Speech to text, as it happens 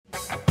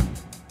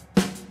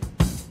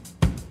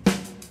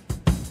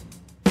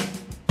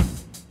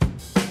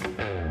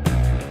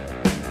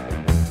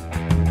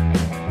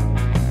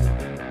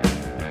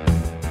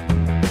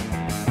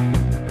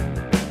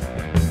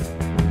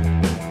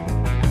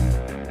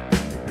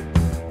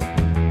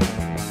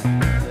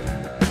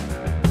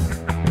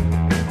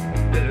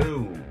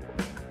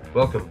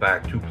Welcome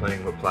back to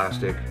Playing with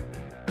Plastic.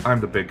 I'm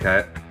the Big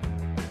Cat.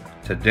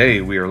 Today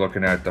we are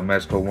looking at the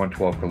Mezco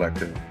 112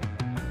 Collective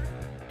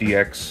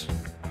DX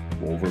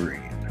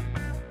Wolverine.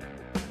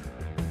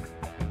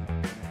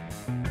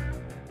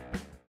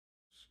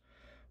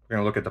 We're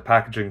going to look at the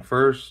packaging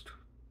first.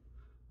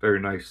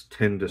 Very nice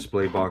tin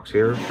display box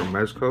here from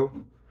Mezco.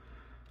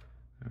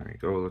 There we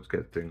go. Let's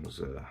get things.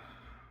 There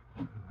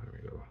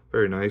we go.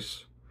 Very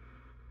nice.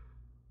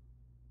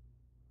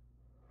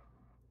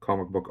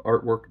 Comic book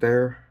artwork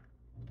there.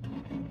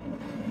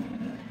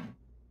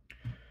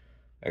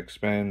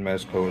 X-Men,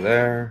 Mezco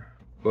there.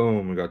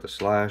 Boom, we got the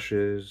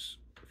slashes.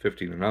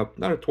 15 and up.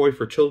 Not a toy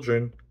for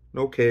children.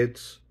 No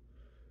kids.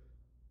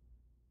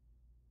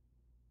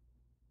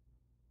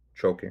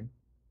 Choking.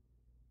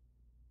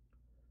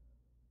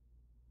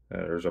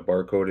 There's a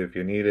barcode if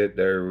you need it.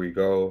 There we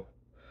go.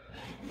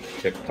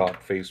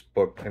 TikTok,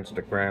 Facebook,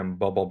 Instagram,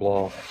 blah, blah,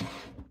 blah.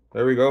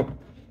 There we go.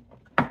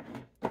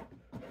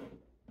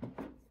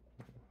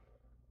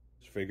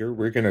 This figure,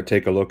 we're going to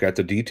take a look at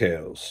the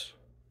details.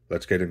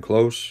 Let's get in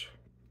close.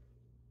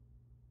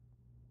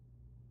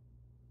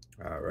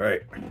 All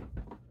right.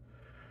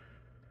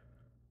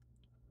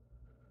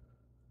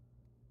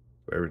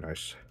 Very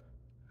nice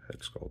head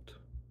sculpt.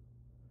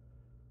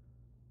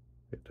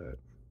 Get that.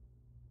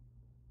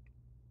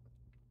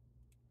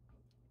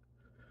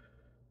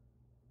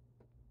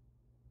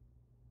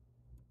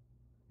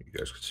 You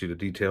guys can see the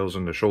details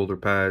in the shoulder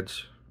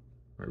pads,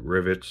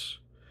 rivets.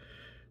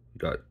 You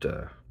got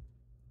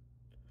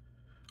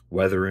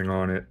weathering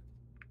on it,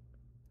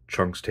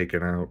 chunks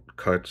taken out,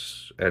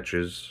 cuts,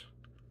 etches.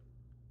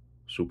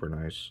 Super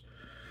nice.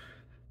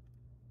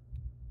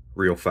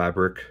 Real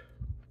fabric.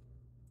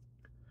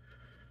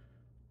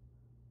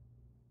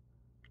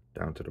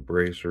 Down to the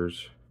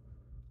bracers.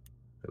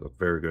 They look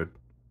very good.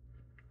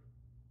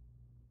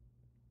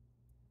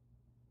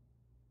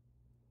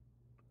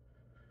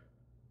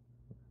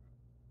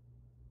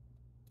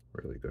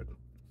 Really good.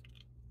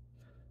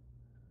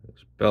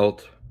 This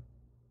belt.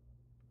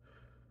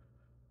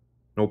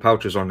 No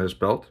pouches on this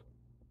belt.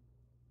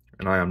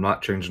 And I am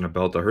not changing the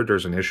belt. I heard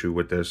there's an issue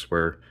with this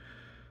where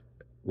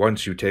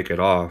once you take it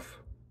off,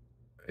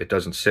 it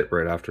doesn't sit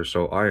right after.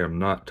 So I am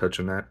not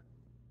touching that.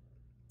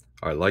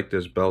 I like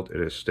this belt.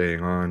 It is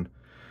staying on.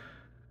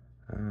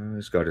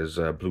 He's got his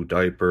blue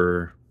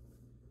diaper.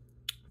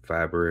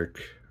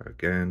 Fabric.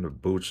 Again, the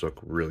boots look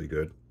really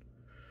good.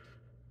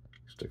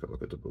 Let's take a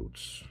look at the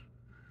boots.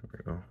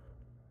 There we go.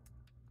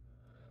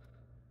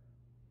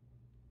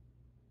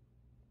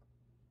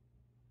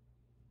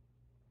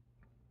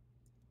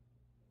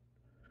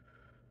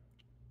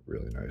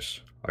 Really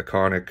nice.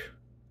 Iconic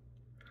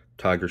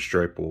tiger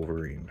stripe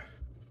Wolverine.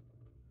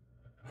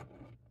 There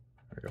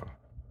we go.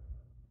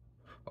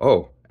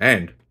 Oh,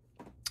 and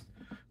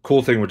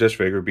cool thing with this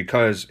figure,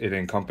 because it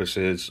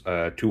encompasses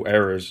two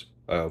eras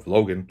of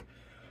Logan.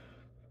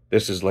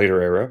 This is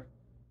later era.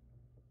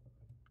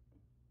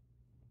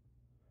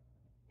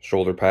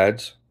 Shoulder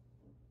pads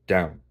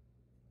down.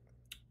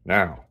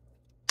 Now,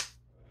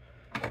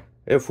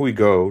 if we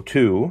go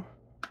to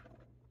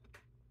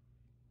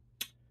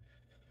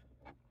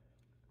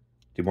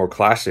the more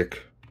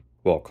classic,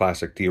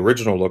 the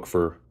original look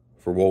for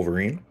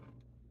Wolverine,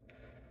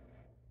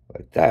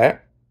 like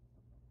that.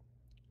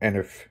 And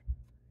if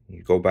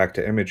you go back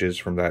to images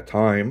from that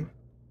time,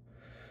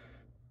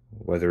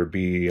 whether it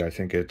be, I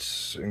think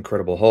it's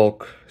Incredible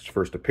Hulk, his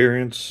first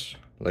appearance,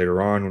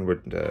 later on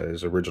with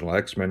his original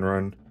X-Men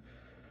run,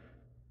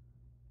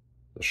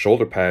 the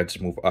shoulder pads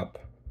move up.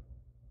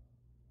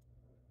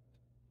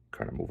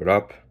 Kind of move it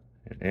up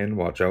and in.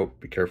 Watch out.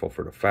 Be careful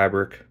for the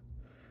fabric.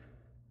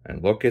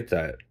 And look at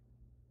that.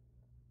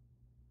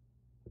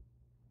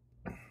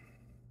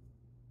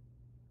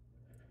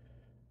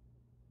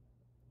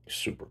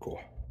 Super cool.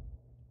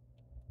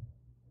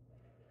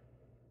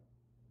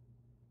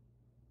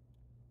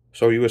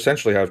 So you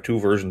essentially have two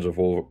versions of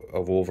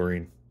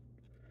Wolverine.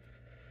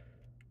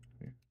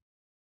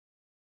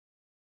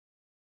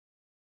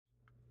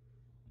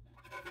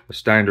 The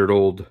standard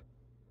old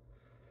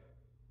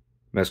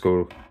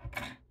Mezco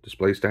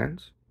display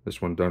stands.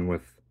 This one done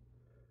with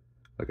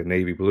like a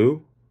navy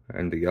blue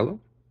and the yellow.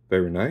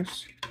 Very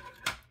nice.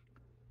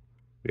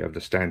 We have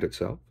the stand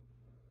itself.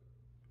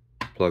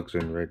 Plugs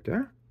in right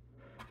there.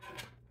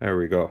 There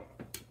we go.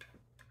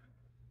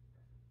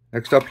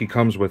 Next up, he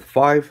comes with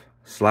 5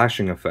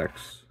 slashing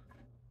effects,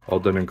 all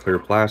done in clear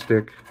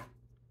plastic.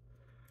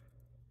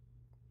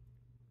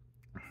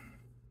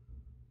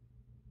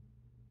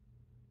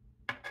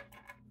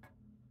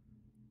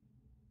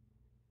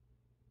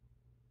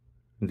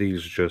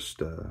 These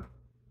just, I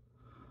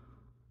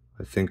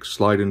think,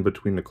 slide in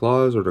between the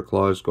claws, or the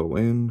claws go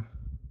in.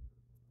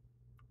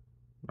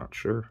 Not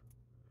sure.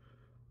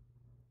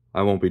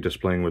 I won't be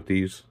displaying with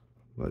these,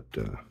 but,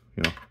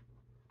 you know,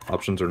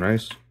 options are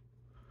nice.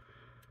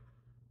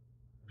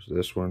 There's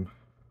this one.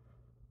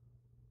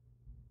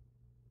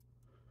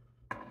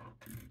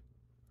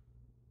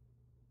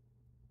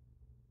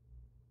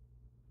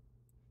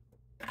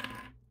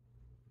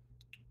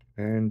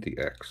 And the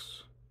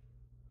X.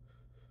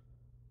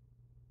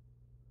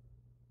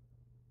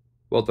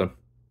 Well done.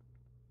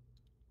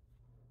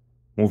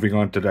 Moving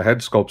on to the head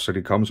sculpts that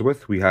he comes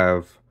with, we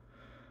have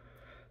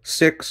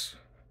 6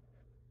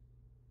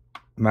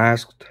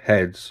 masked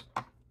heads.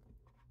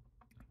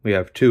 We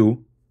have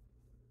 2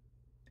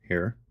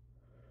 here.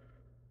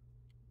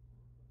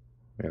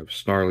 We have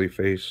snarly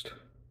faced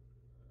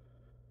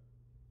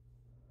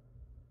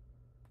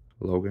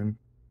Logan.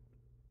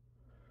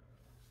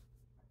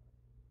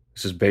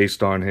 This is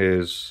based on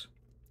his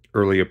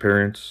early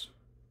appearance.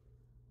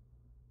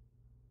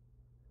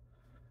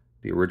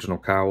 The original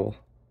cowl.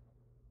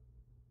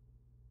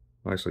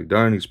 Nicely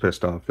done. He's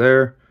pissed off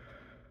there.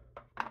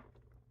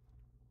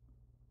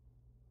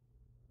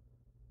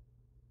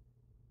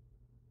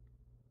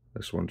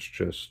 This one's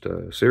just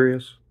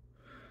serious.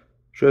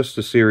 Just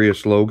a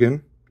serious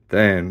Logan.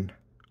 Then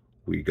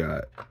we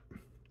got...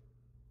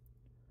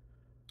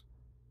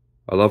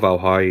 I love how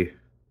high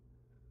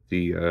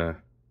the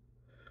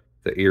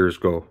ears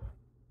go.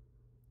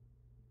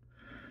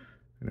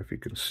 And if you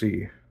can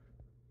see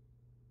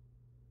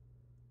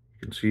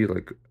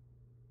like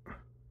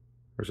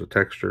there's a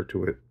texture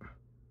to it.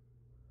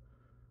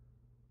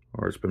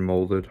 Or it's been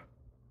molded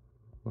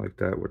like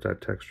that with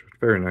that texture. It's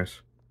very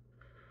nice.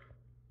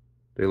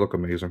 They look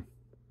amazing.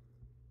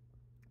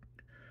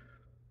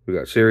 We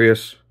got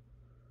Sirius.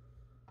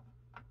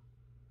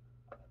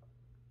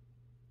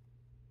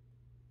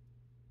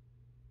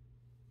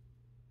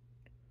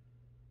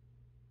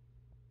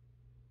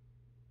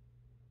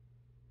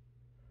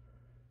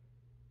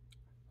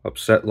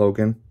 Upset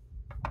Logan.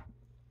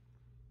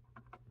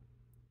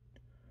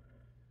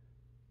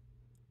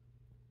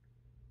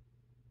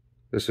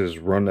 This is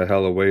Run the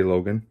Hell Away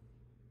Logan.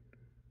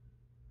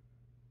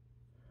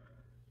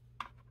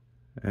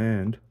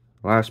 And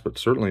last but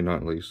certainly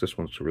not least, this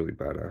one's really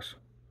badass.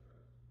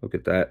 Look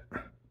at that.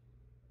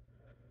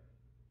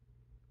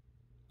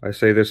 I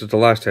say this is the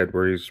last head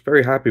where he's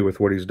very happy with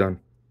what he's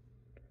done.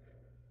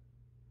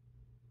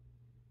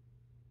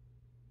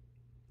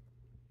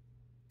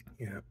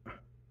 Yeah.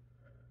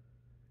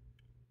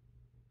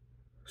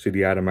 See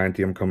the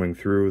adamantium coming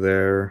through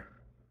there.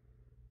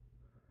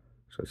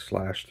 So it's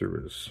slashed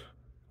through his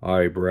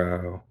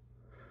eyebrow.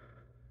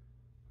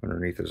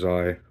 Underneath his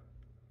eye.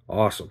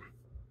 Awesome.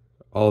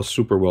 All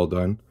super well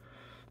done.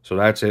 So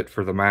that's it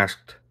for the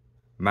masked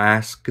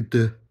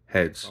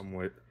heads.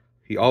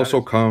 He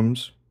also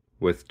comes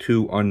with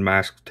 2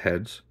 unmasked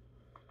heads.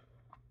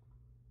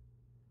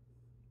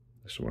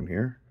 This one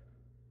here.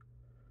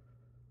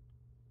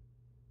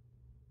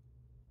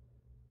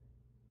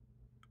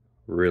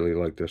 Really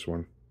like this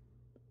one.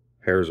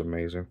 Hair's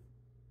amazing.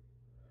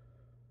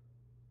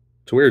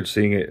 It's weird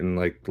seeing it in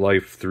like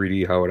life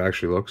 3D how it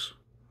actually looks.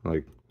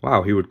 Like,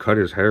 wow, he would cut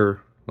his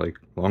hair like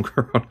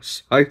longer on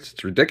his sides.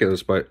 It's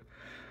ridiculous, but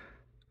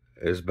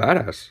it's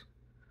badass.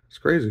 It's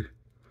crazy.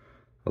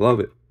 I love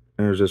it.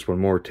 And there's this one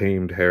more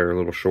tamed hair, a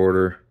little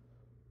shorter.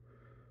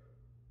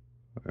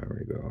 There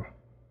we go.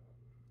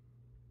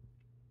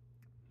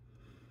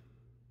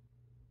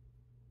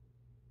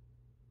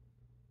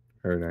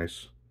 Very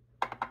nice.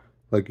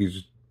 Like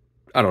he's,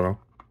 I don't know,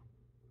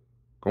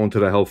 going to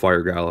the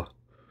Hellfire Gala.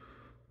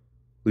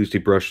 At least he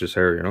brushed his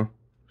hair, you know?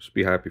 Just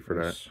be happy for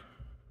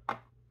that.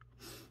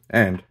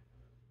 And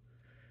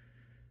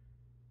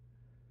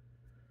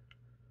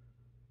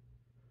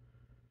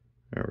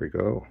there we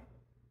go.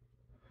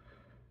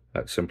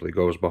 That simply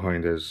goes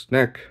behind his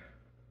neck,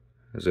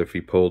 as if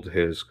he pulled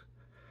his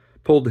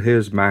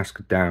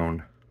mask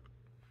down.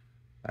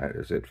 That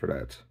is it for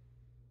that.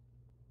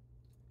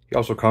 He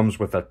also comes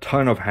with a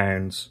ton of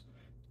hands.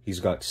 He's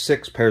got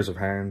 6 pairs of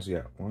hands.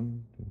 Yeah,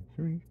 1, 2,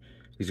 3.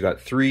 He's got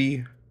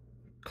 3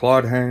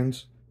 clawed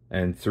hands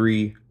and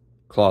 3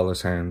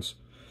 clawless hands.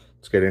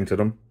 Let's get into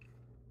them.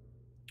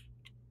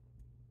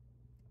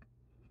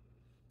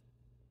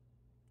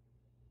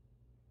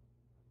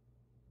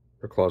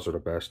 Their claws are the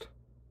best.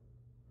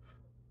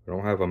 I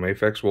don't have a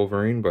Mafex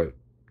Wolverine, but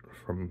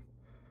from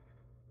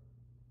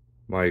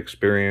my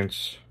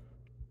experience,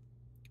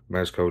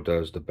 Mezco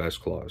does the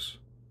best claws.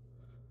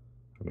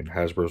 I mean,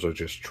 Hasbro's are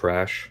just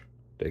trash.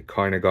 They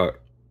kind of got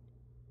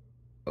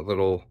a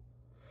little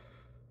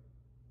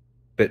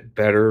bit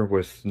better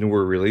with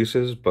newer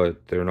releases,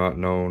 but they're not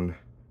known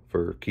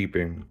for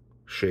keeping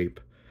shape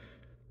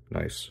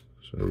nice.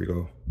 So there we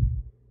go.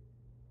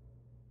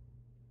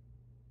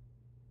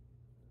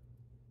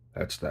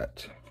 That's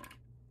that.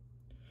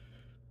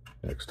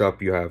 Next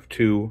up, you have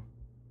 2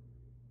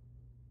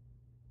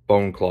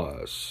 bone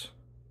claws.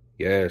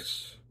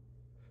 Yes.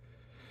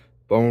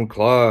 Bone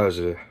claws.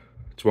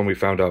 It's when we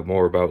found out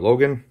more about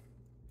Logan.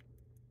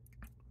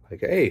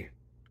 Like, hey,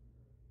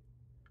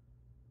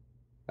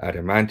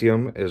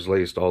 adamantium is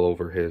laced all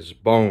over his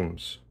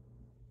bones.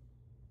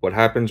 What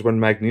happens when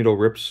Magneto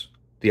rips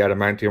the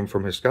adamantium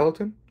from his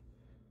skeleton?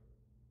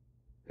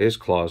 His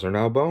claws are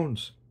now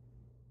bones.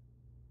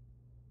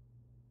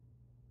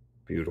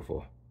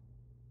 Beautiful.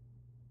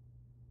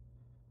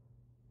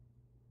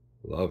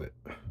 Love it.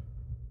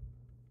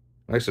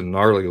 Nice and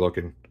gnarly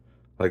looking.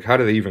 Like, how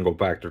do they even go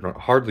back? They're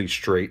not hardly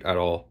straight at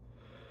all.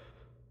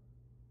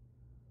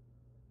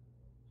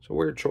 It's a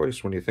weird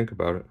choice when you think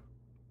about it.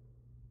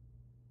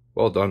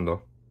 Well done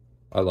though.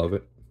 I love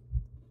it.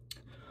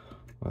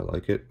 I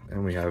like it.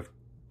 And we have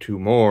 2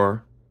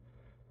 more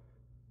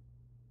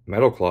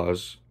metal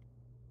claws,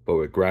 but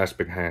with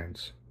grasping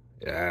hands.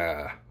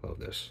 Yeah, love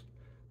this.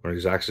 When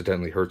he's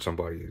accidentally hurt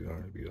somebody, you know,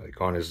 he'd be like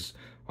on his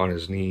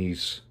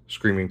knees,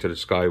 screaming to the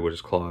sky with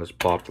his claws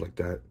popped like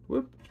that.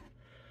 Whoop.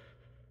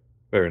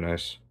 Very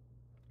nice.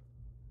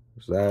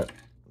 There's that.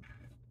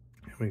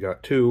 We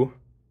got 2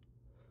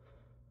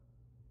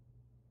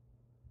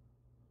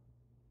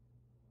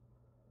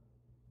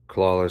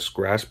 clawless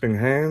grasping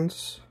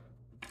hands.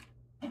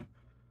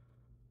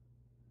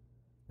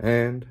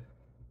 And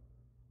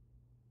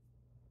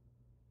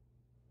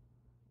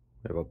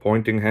we have a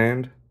pointing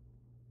hand.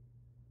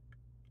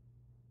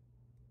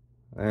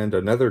 And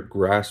another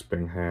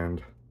grasping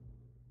hand.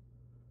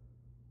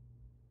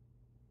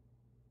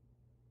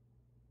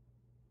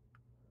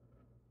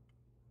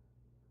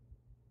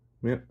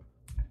 Yep.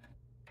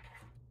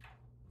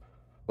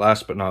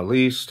 Last but not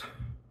least,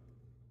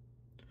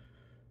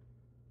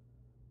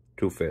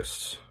 2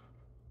 fists.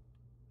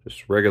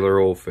 Just regular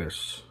old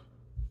fists.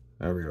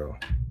 There we go.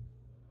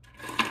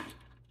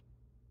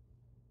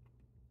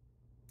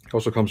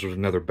 Also comes with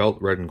another belt,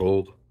 red and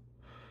gold.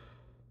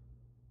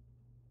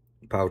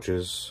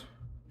 Pouches.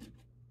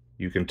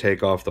 You can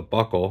take off the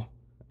buckle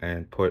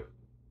and put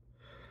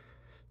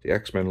the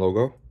X-Men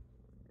logo.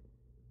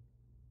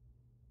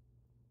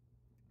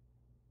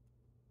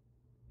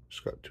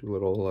 Just got two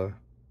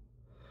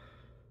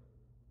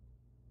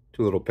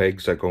little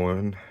pegs that go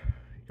in.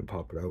 You can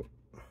pop it out.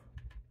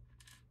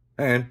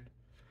 And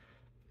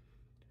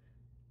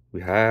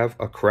we have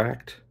a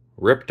cracked,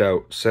 ripped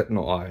out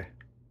Sentinel eye.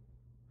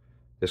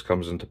 This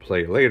comes into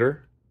play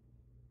later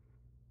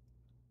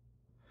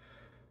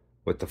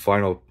with the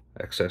final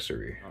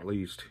accessory. At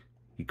least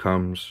he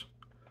comes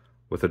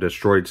with a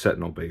destroyed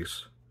Sentinel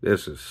base.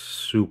 This is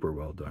super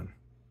well done.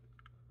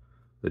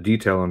 The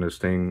detail on this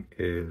thing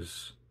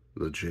is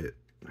legit.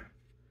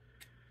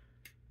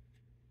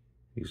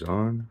 He's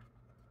on.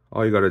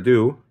 All you gotta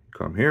do,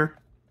 come here.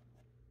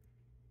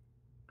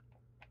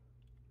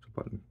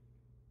 Button.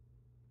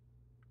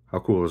 How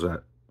cool is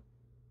that?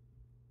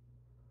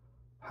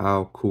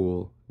 How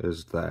cool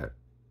is that?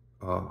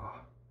 Oh.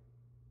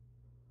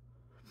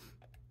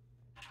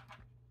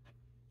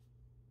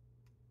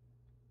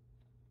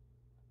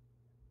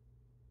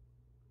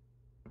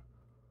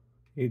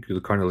 You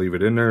could kind of leave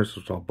it in there,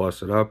 so I'll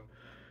bust it up.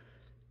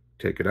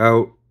 Take it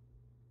out.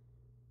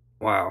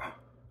 Wow.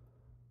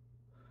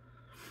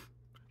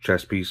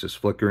 Chest piece is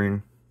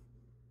flickering.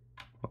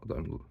 Well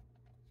done.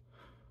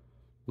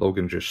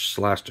 Logan just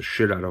slashed the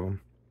shit out of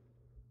him.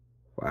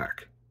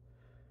 Whack.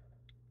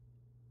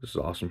 This is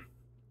awesome.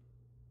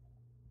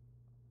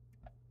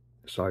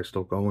 This eye's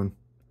still going.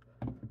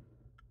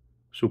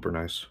 Super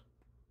nice.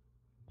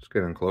 It's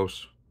getting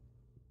close.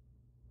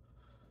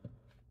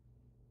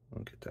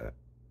 I'll get that.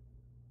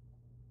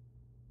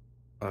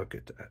 I'll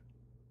get that.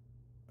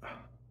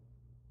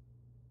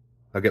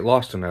 I get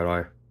lost in that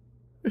eye.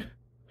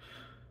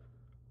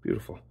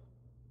 Beautiful.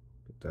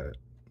 Get that.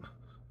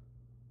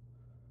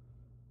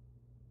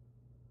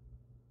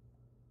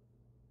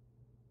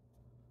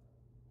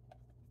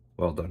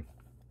 Well done.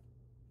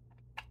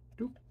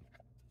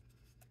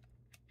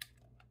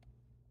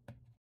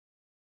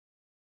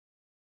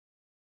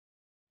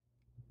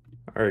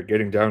 Alright,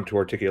 getting down to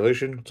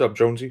articulation. What's up,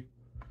 Jonesy?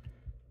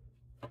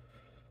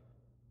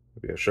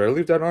 Yeah, should I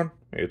leave that on?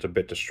 It's a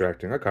bit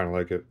distracting. I kind of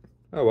like it.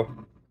 Oh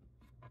well.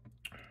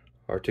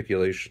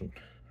 Articulation.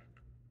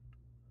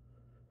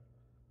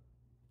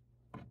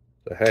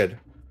 The head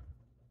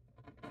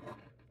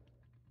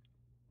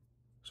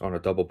is on a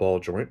double ball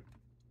joint.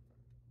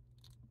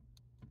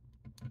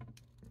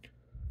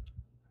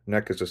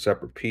 Neck is a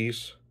separate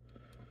piece.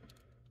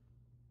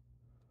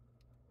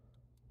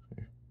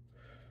 It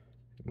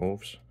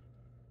moves.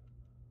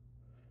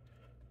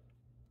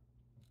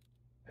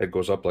 Head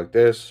goes up like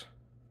this,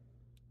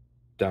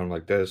 down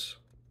like this.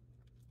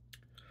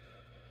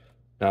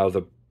 Now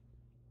the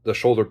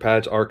shoulder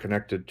pads are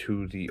connected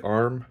to the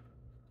arm.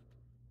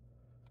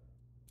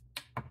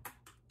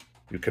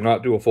 You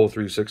cannot do a full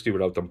 360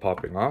 without them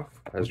popping off,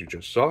 as you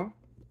just saw.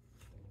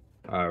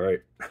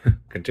 Alright,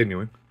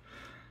 continuing.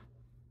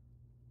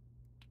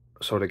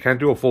 So they can't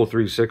do a full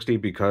 360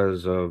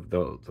 because of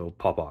they'll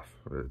pop off.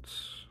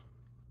 It's,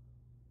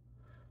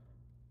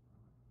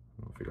 I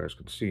don't know if you guys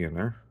can see in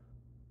there.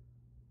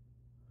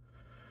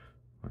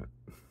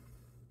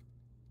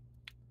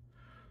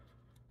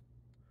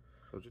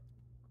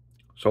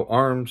 So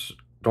arms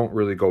don't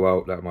really go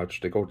out that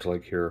much. They go to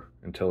like here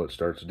until it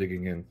starts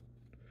digging in.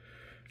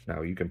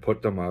 Now you can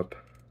put them up,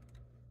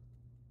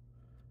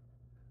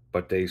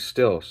 but they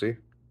still, see?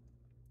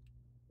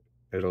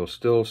 It'll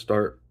still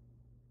start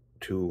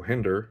to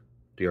hinder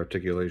the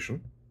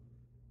articulation.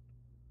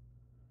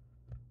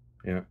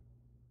 Yeah.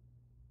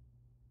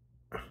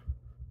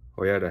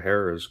 Oh yeah, the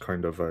hair is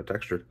kind of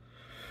textured.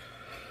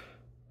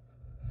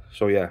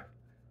 So yeah,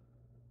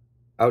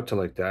 out to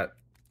like that.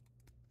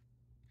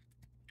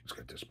 Let's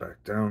get this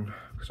back down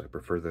because I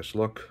prefer this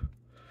look.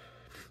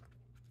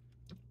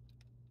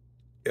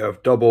 You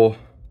have double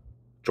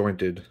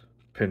jointed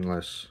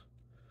pinless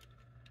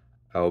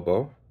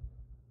elbow.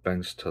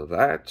 Bends to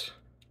that.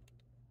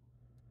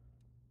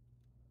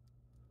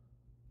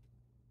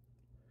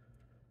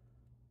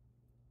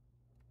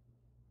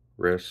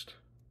 Wrist.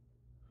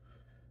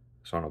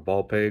 It's on a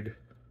ball peg.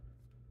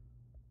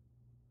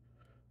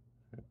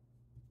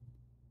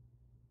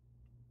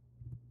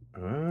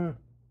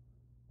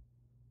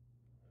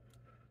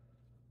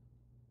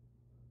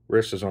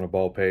 Wrist is on a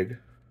ball peg.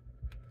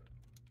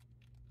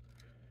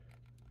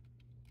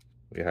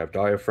 We have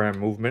diaphragm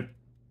movement.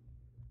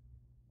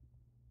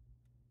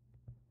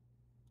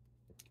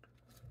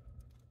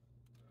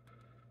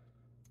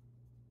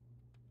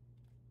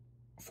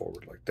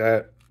 Forward like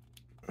that.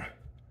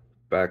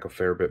 Back a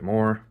fair bit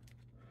more.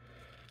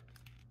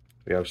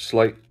 We have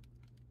slight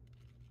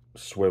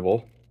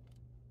swivel.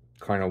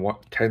 Kind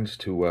of tends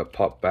to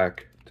pop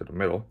back to the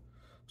middle.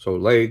 So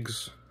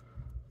legs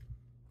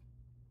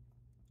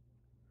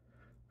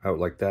out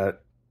like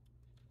that.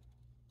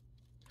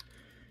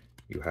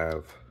 You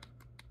have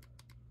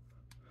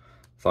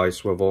thigh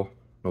swivel,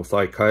 no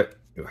thigh cut.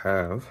 You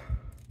have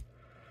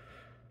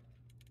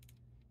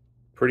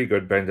pretty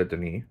good bend at the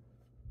knee.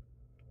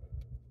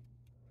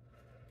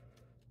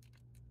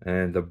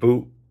 And the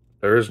boot,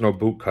 there is no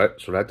boot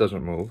cut, so that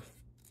doesn't move.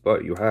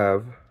 But you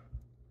have,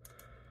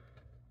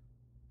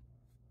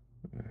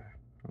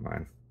 come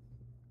on,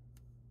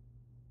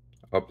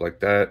 up like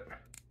that,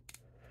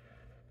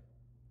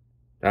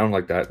 down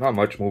like that. Not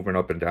much movement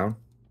up and down.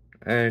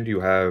 And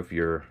you have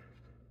your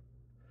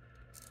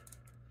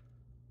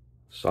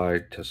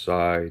side to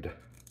side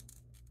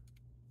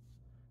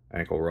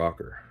ankle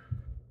rocker.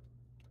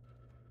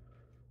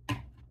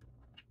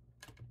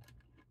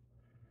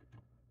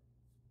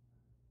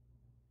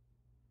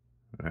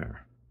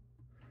 There.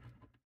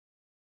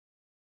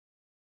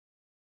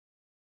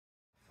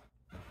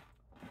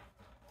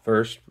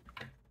 First,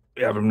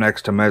 we have him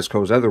next to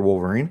Mezco's other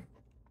Wolverine.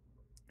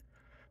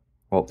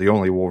 Well, the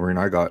only Wolverine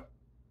I got.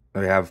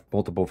 They have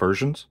multiple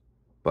versions,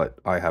 but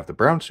I have the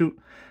brown suit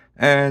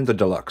and the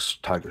deluxe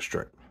tiger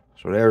stripe.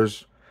 So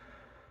there's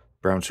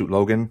brown suit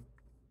Logan.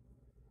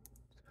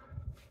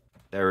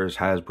 There is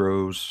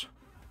Hasbro's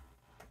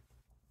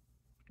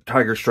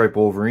tiger stripe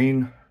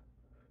Wolverine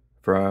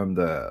from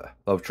the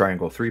Love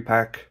Triangle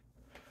 3-pack.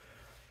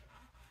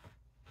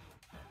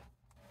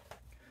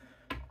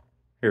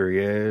 Here he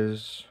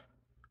is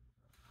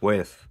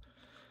with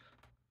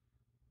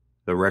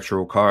the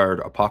retro card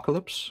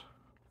Apocalypse.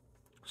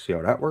 See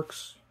how that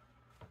works.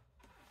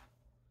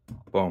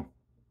 Boom.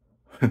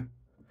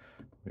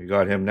 We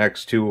got him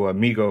next to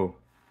Amigo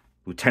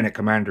Lieutenant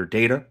Commander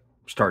Data,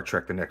 Star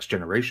Trek The Next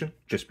Generation,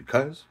 just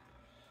because.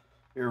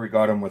 Here we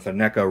got him with a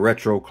NECA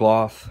retro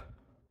cloth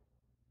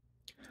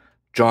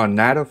John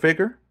Nada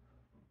figure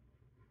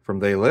from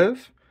They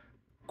Live.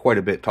 Quite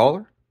a bit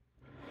taller.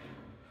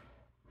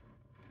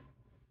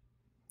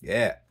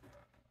 Yeah.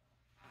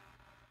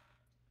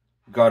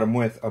 Got him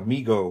with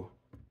Amigo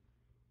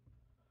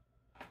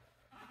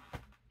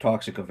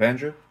Toxic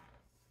Avenger.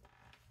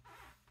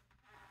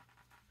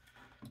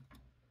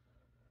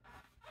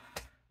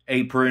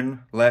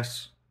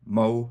 Apron-less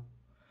Mo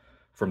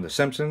from The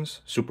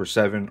Simpsons, Super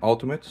 7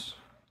 Ultimates.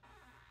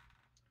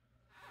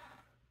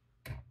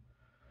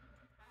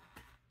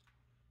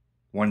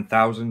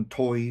 $1,000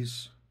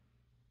 Toys,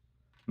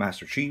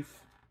 Master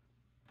Chief.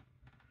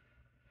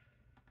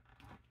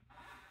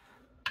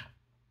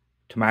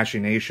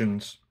 Tamashii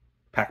Nations,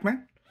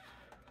 Pac-Man.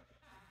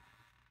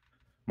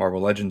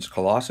 Marvel Legends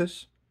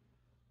Colossus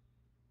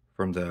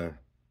from the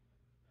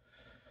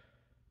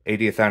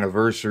 80th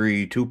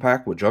anniversary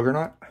 2-pack with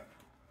Juggernaut.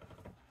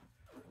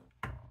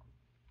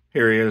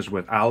 Here he is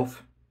with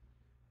Alf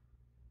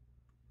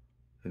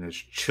in his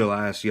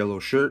chill-ass yellow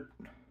shirt.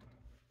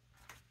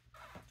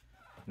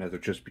 Another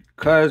Just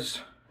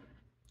Because.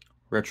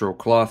 Retro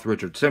cloth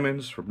Richard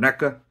Simmons from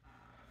NECA.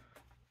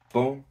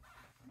 Boom.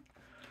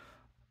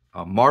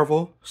 A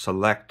Marvel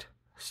Select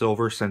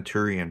Silver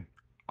Centurion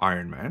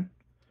Iron Man.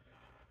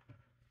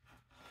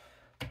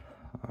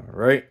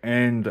 Alright,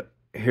 and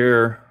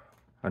here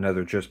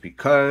another Just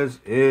Because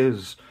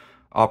is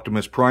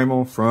Optimus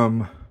Primal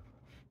from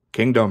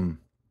Kingdom.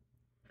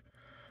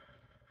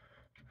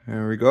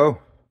 There we go.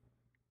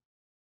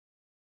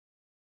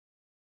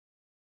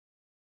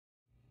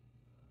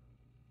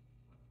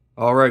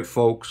 Alright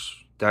folks,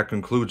 that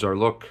concludes our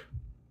look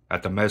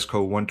at the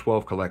Mezco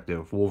 112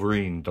 Collective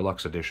Wolverine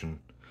Deluxe Edition.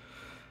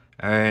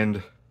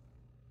 And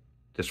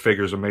this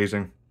figure is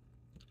amazing.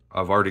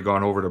 I've already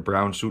gone over the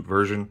brown suit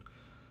version.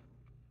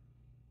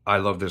 I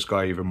love this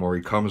guy even more.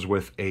 He comes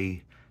with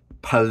a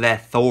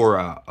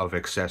plethora of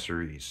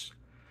accessories.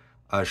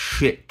 A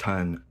shit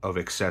ton of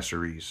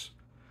accessories.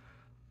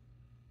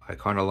 I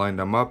kind of lined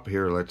them up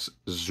here. Let's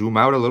zoom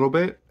out a little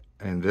bit.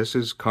 And this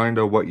is kind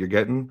of what you're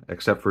getting,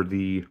 except for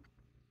the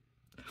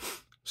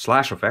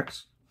slash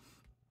effects.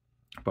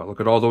 But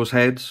look at all those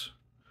heads.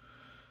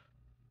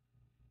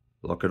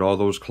 Look at all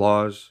those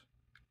claws.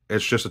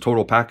 It's just a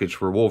total package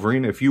for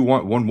Wolverine. If you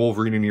want one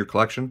Wolverine in your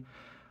collection,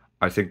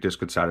 I think this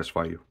could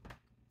satisfy you.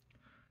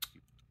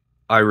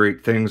 I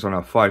rate things on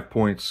a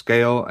 5-point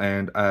scale,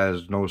 and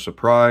as no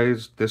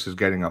surprise, this is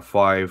getting a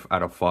 5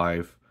 out of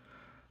 5.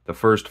 The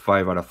first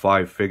 5 out of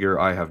 5 figure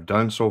I have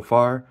done so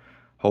far.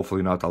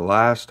 Hopefully not the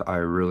last. I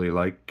really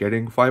like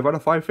getting 5 out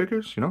of 5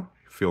 figures, you know?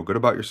 You feel good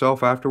about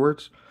yourself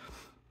afterwards.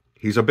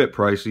 He's a bit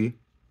pricey,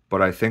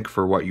 but I think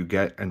for what you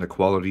get and the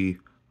quality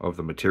of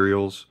the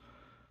materials,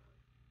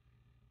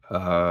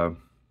 yeah,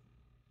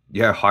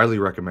 highly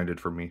recommended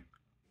for me.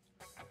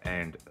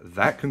 And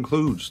that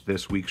concludes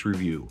this week's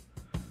review.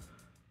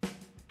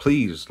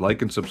 Please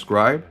like and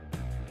subscribe,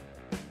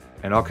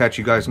 and I'll catch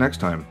you guys next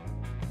time.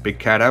 Big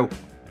Cat out.